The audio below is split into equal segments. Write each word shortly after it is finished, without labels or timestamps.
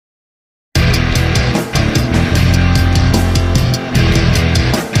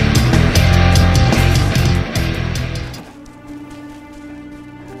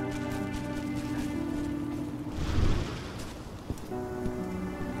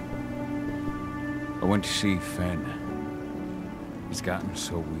I went to see Finn. He's gotten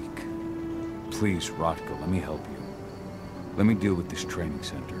so weak. Please, Rotko, let me help you. Let me deal with this training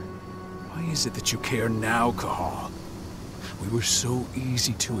center. Why is it that you care now, Cahal? We were so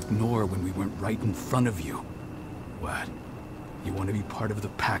easy to ignore when we went right in front of you. What? You want to be part of the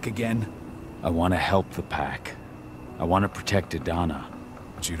pack again? I want to help the pack. I want to protect Adana.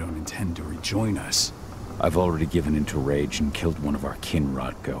 But you don't intend to rejoin us. I've already given into rage and killed one of our kin,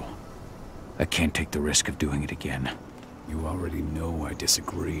 Rotko. I can't take the risk of doing it again. You already know I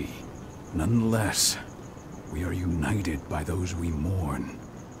disagree. Nonetheless, we are united by those we mourn.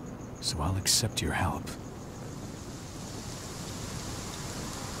 So I'll accept your help.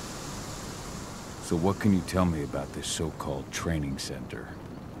 So what can you tell me about this so-called training center?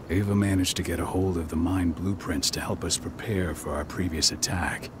 Ava managed to get a hold of the mine blueprints to help us prepare for our previous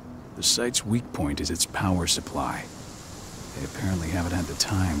attack. The site's weak point is its power supply. They apparently haven't had the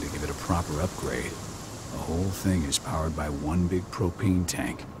time to give it a proper upgrade. The whole thing is powered by one big propane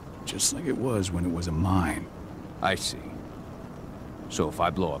tank, just like it was when it was a mine. I see. So if I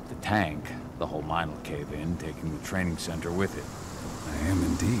blow up the tank, the whole mine will cave in, taking the training center with it. I am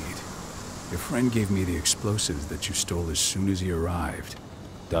indeed. Your friend gave me the explosives that you stole as soon as he arrived.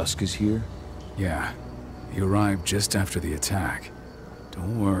 Dusk is here? Yeah. He arrived just after the attack.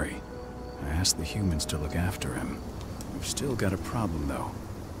 Don't worry. I asked the humans to look after him. We've still got a problem, though.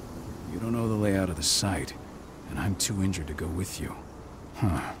 You don't know the layout of the site, and I'm too injured to go with you.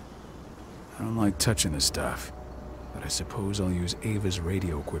 Huh. I don't like touching this stuff, but I suppose I'll use Ava's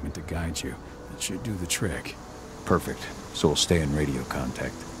radio equipment to guide you. That should do the trick. Perfect. So we'll stay in radio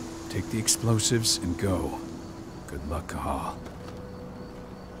contact. Take the explosives and go. Good luck, Cahal.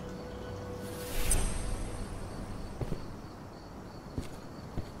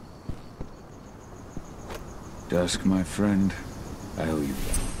 Dusk, my friend, I owe you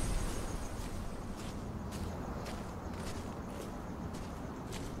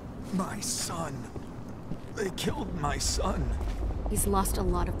one. My son. They killed my son. He's lost a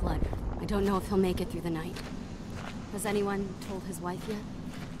lot of blood. I don't know if he'll make it through the night. Has anyone told his wife yet?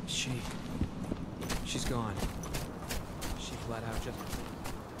 She's gone. She flat out just...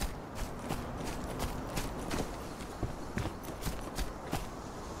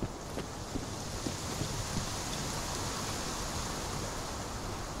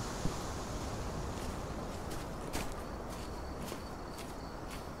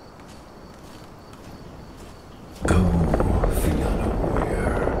 Go, Fiona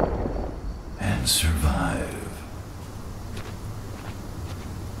Warrior, and survive.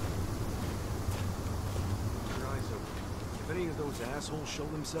 Your eyes open. If any of those assholes show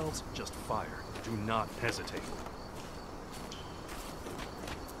themselves, just fire. Do not hesitate.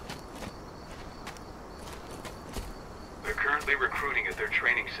 They're currently recruiting at their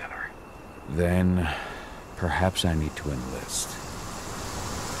training center. Then, perhaps I need to enlist.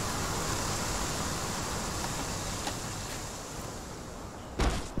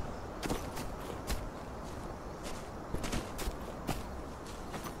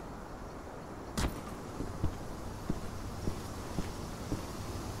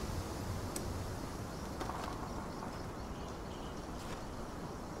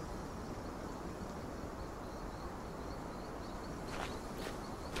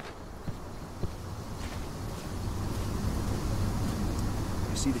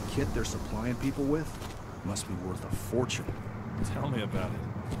 See the kit they're supplying people with? Must be worth a fortune. Tell me about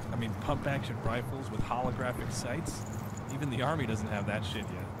it. I mean, pump-action rifles with holographic sights? Even the Army doesn't have that shit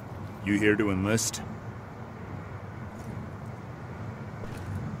yet. You here to enlist?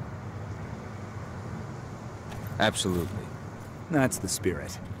 Absolutely. That's the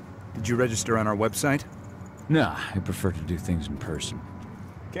spirit. Did you register on our website? Nah, I prefer to do things in person.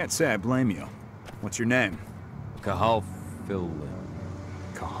 Can't say I blame you. What's your name? Cahal Philin.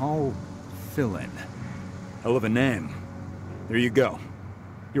 Cahal Philin. Hell of a name. There you go.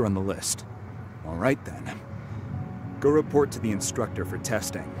 You're on the list. All right then. Go report to the instructor for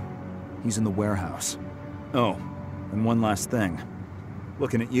testing. He's in the warehouse. Oh, and one last thing.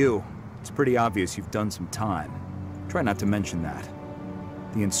 Looking at you, it's pretty obvious you've done some time. Try not to mention that.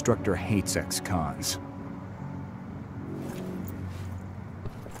 The instructor hates ex-cons.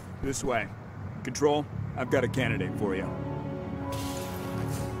 This way. Control, I've got a candidate for you.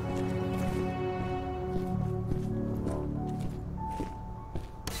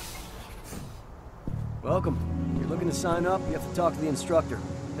 Welcome. If you're looking to sign up, you have to talk to the instructor.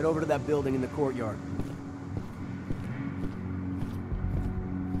 Head over to that building in the courtyard.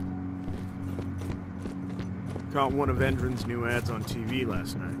 Caught one of Endron's new ads on TV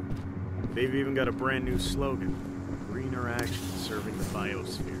last night. They've even got a brand new slogan. Greener action serving the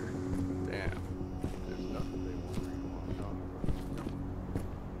biosphere. Damn.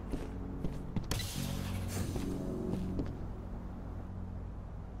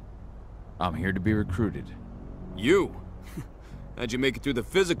 I'm here to be recruited. You? How'd you make it through the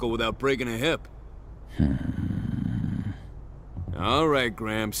physical without breaking a hip? All right,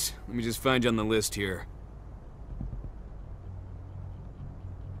 Gramps. Let me just find you on the list here.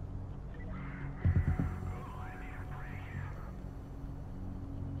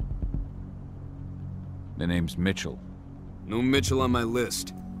 The name's Mitchell. No Mitchell on my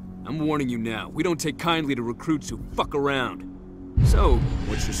list. I'm warning you now, we don't take kindly to recruits who fuck around. So,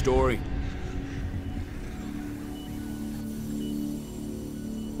 what's your story?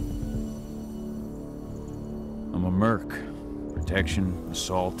 I'm a merc. Protection,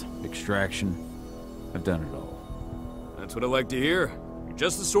 assault, extraction. I've done it all. That's what I like to hear. You're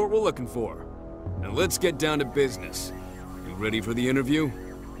just the sort we're looking for. Now let's get down to business. You ready for the interview?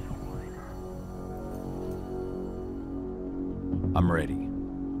 I'm ready.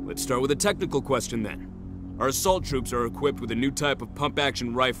 Let's start with a technical question then. Our assault troops are equipped with a new type of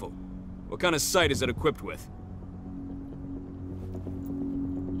pump-action rifle. What kind of sight is it equipped with?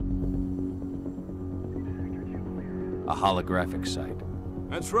 A holographic sight.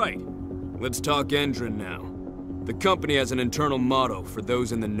 That's right. Let's talk Endron now. The company has an internal motto for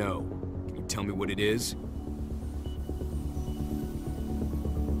those in the know. Can you tell me what it is?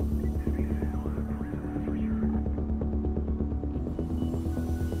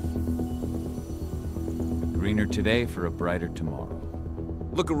 Greener today for a brighter tomorrow.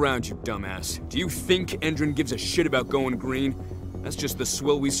 Look around you, dumbass. Do you think Endron gives a shit about going green? That's just the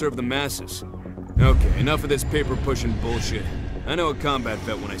swill we serve the masses. Okay, enough of this paper-pushing bullshit. I know a combat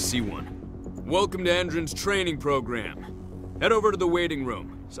vet when I see one. Welcome to Endron's training program. Head over to the waiting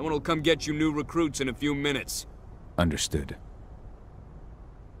room. Someone will come get you new recruits in a few minutes. Understood.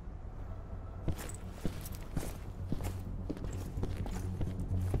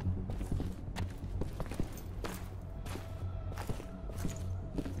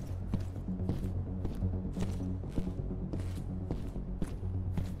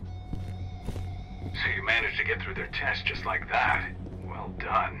 So you managed to get through their test just like that. Well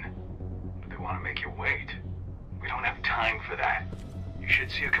done. But they want to make you wait. We don't have time for that. You should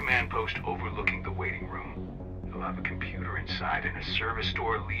see a command post overlooking the waiting room. You'll have a computer inside and a service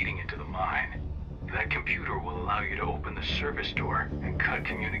door leading into the mine. That computer will allow you to open the service door and cut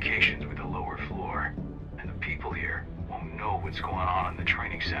communications with the lower floor. And the people here won't know what's going on in the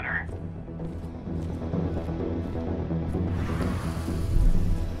training center.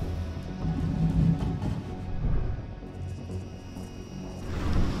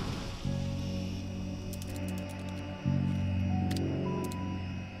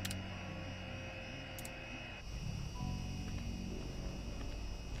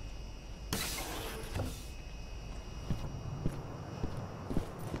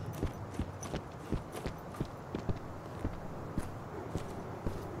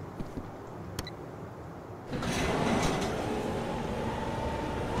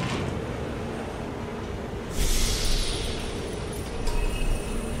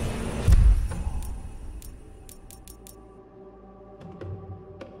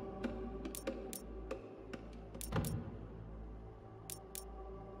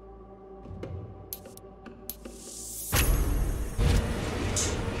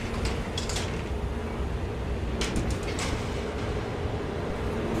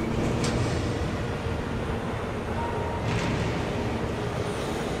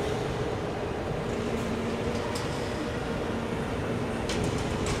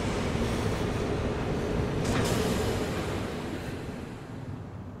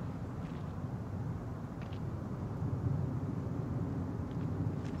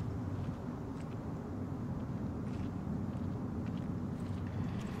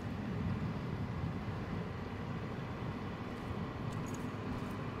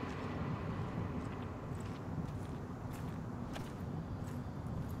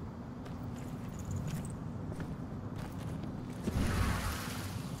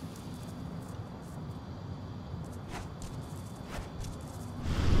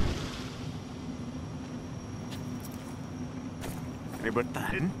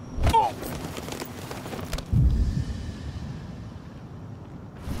 Libertad.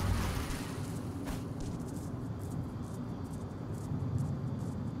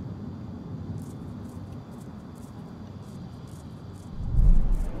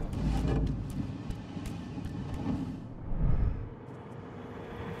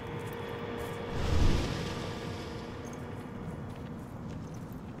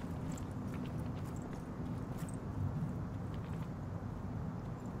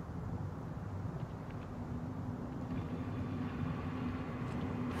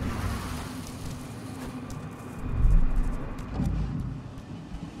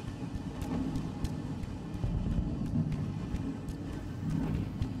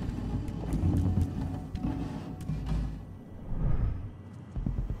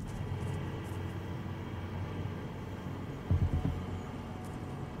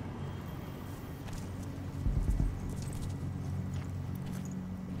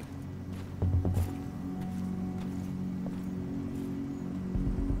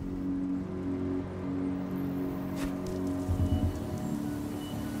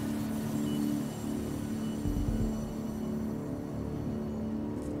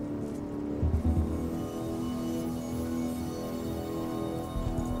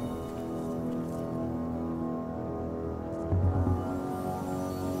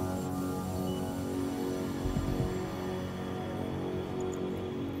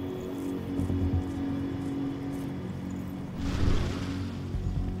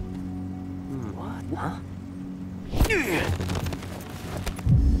 huh?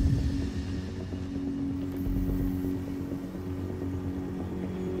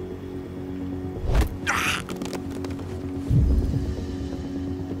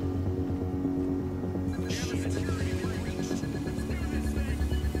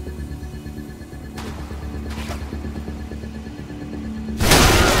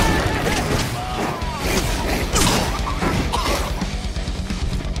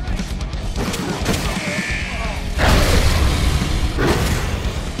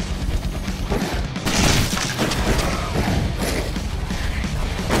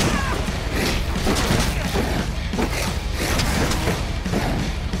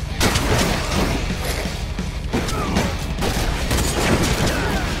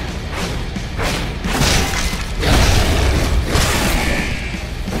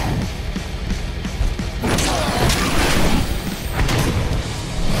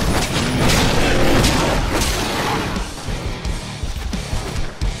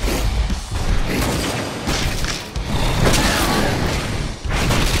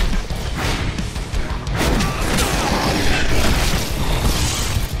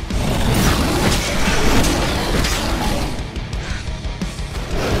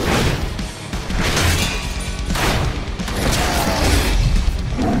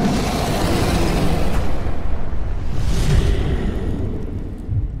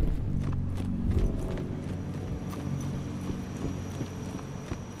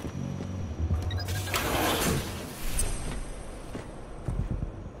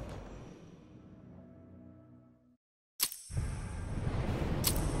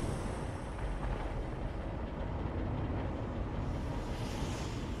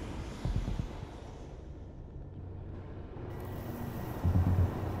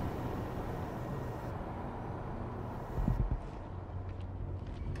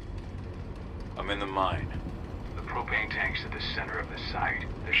 I'm in the mine. The propane tank's at the center of the site.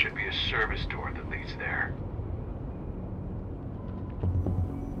 There should be a service door that leads there.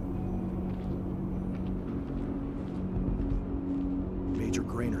 Major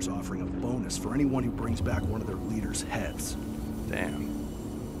Grainer's offering a bonus for anyone who brings back one of their leaders' heads. Damn.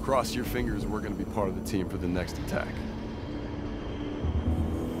 Cross your fingers we're gonna be part of the team for the next attack.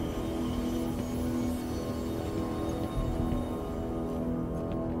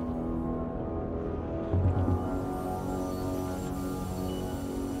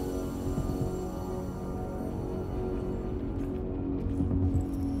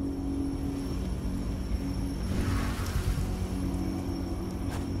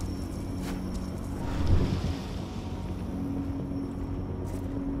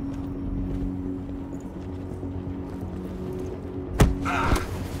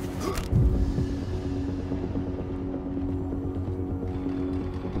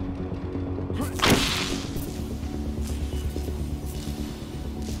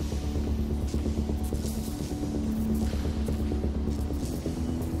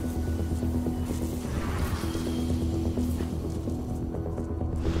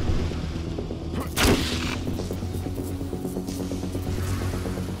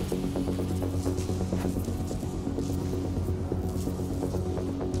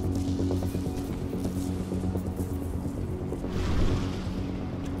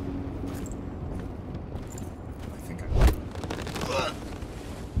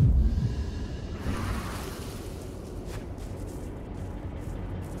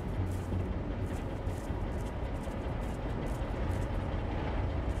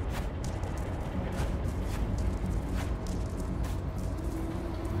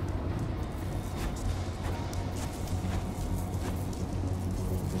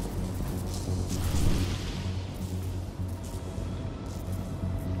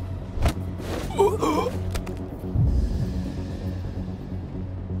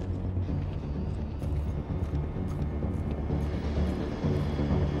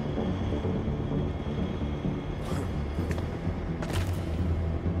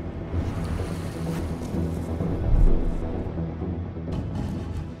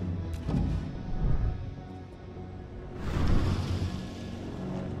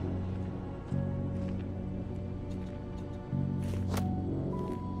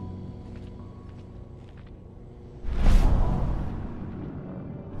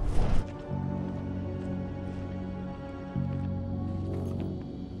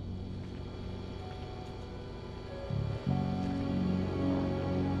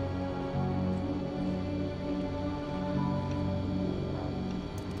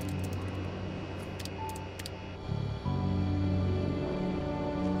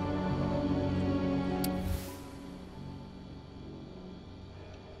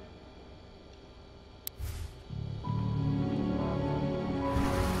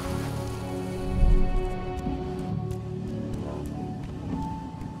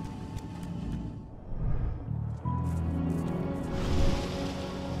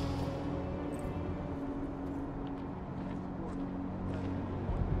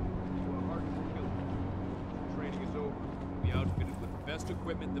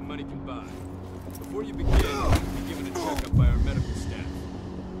 equipment than money can buy. Before you begin, you'll be given a checkup by our medical staff.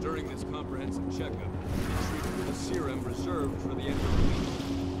 During this comprehensive checkup, you'll be treated with a serum reserved for the end of the week.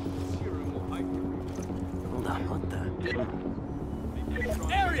 The serum will hydrate. Hold on, what the?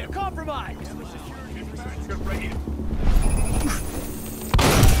 Area compromised!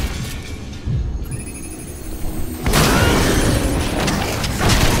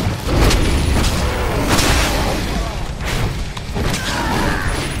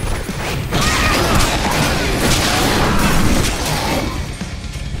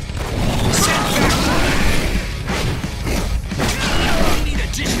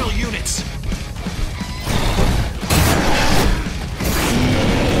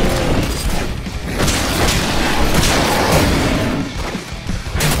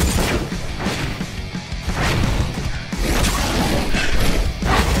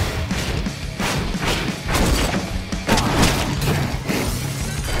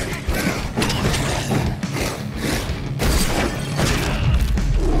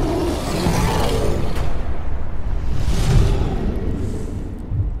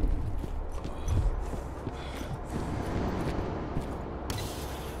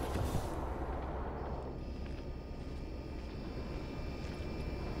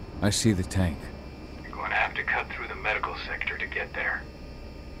 I see the tank. You're going to have to cut through the medical sector to get there.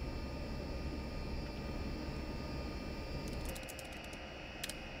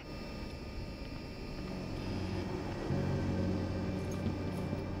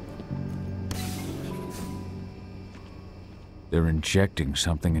 They're injecting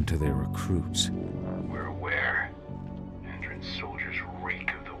something into their recruits. We're aware. Endron's soldiers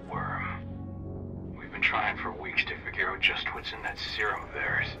reek of the worm. We've been trying for weeks to figure out just what's in that serum of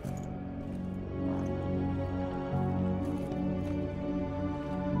theirs.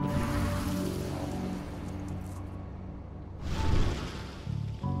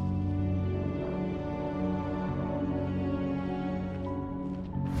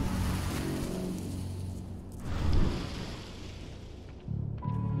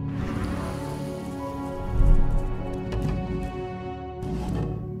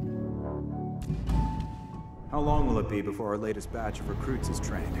 How long will it be before our latest batch of recruits is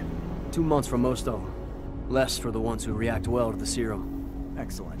trained? 2 months for most of them. Less for the ones who react well to the serum.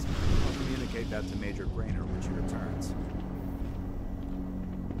 Excellent. I'll communicate that to Major Grainer when she returns.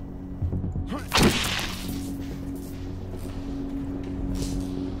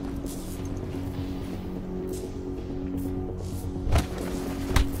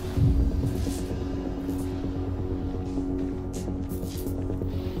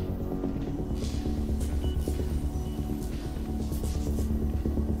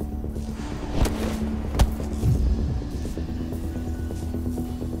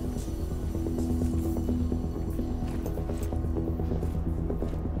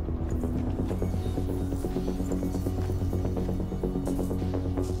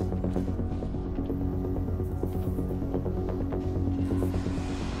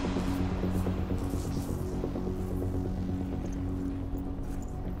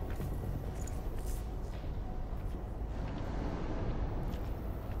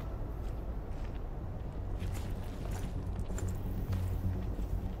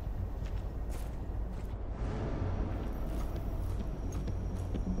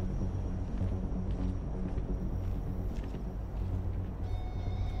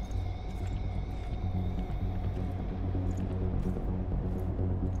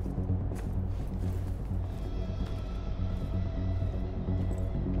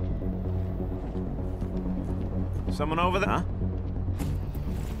 Someone over there? Huh?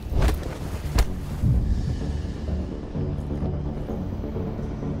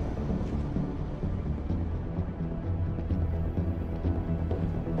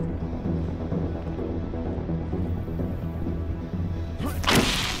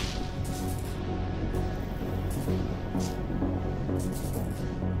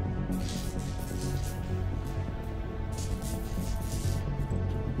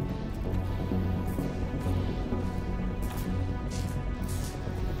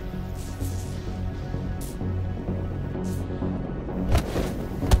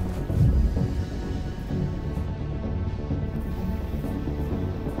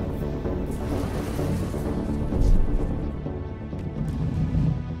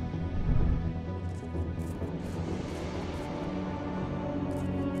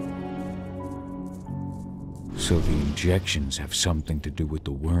 So the injections have something to do with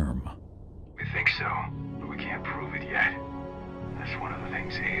the worm. We think so, but we can't prove it yet. That's one of the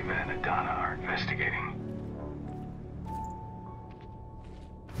things Ava and Adana are investigating.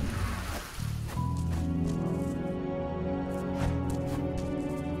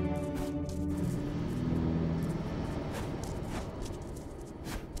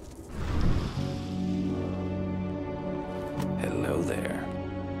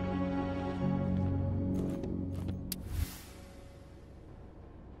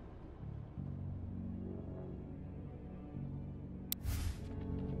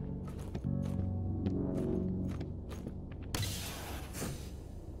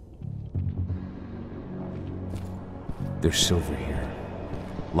 There's silver here.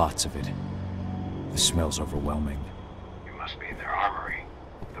 Lots of it. The smell's overwhelming. You must be in their armory.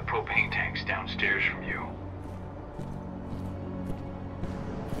 The propane tank's downstairs from you.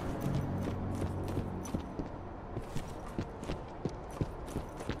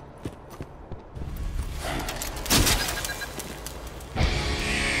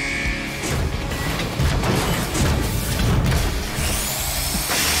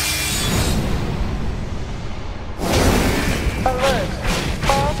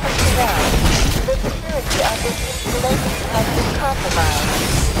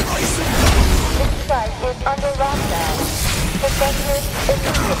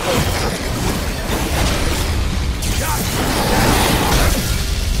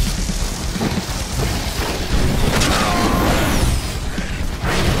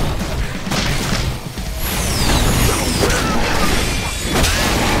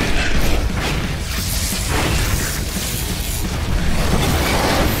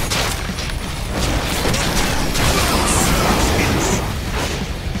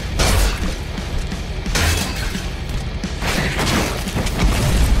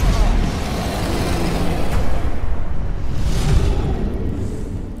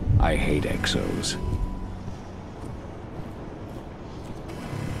 I hate exos.